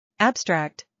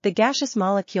Abstract, the gaseous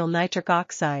molecule nitric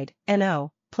oxide,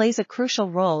 NO, plays a crucial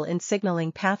role in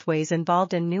signaling pathways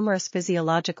involved in numerous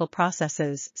physiological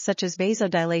processes such as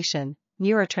vasodilation,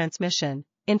 neurotransmission,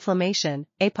 inflammation,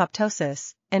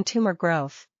 apoptosis, and tumor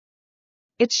growth.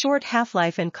 Its short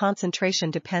half-life and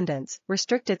concentration dependence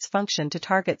restrict its function to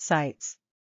target sites.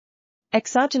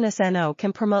 Exogenous NO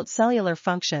can promote cellular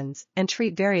functions and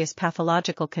treat various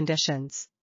pathological conditions.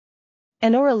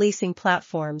 NO-releasing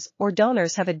platforms or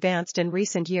donors have advanced in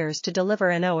recent years to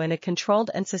deliver NO in a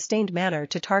controlled and sustained manner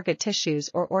to target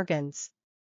tissues or organs.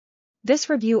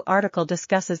 This review article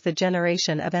discusses the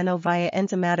generation of NO via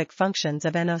enzymatic functions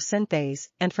of NO synthase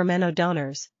and from NO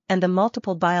donors, and the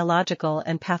multiple biological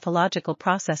and pathological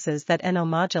processes that NO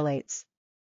modulates.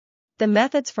 The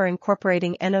methods for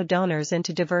incorporating NO donors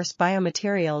into diverse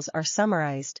biomaterials are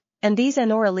summarized, and these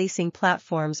NO-releasing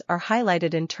platforms are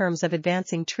highlighted in terms of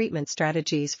advancing treatment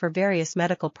strategies for various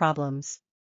medical problems.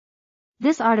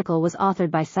 This article was authored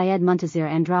by Syed Muntazir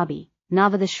Andrabi,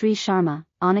 Navatha Shree Sharma,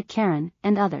 Anik Karan,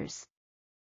 and others.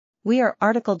 We are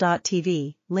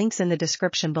RTCLTV, links in the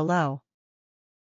description below.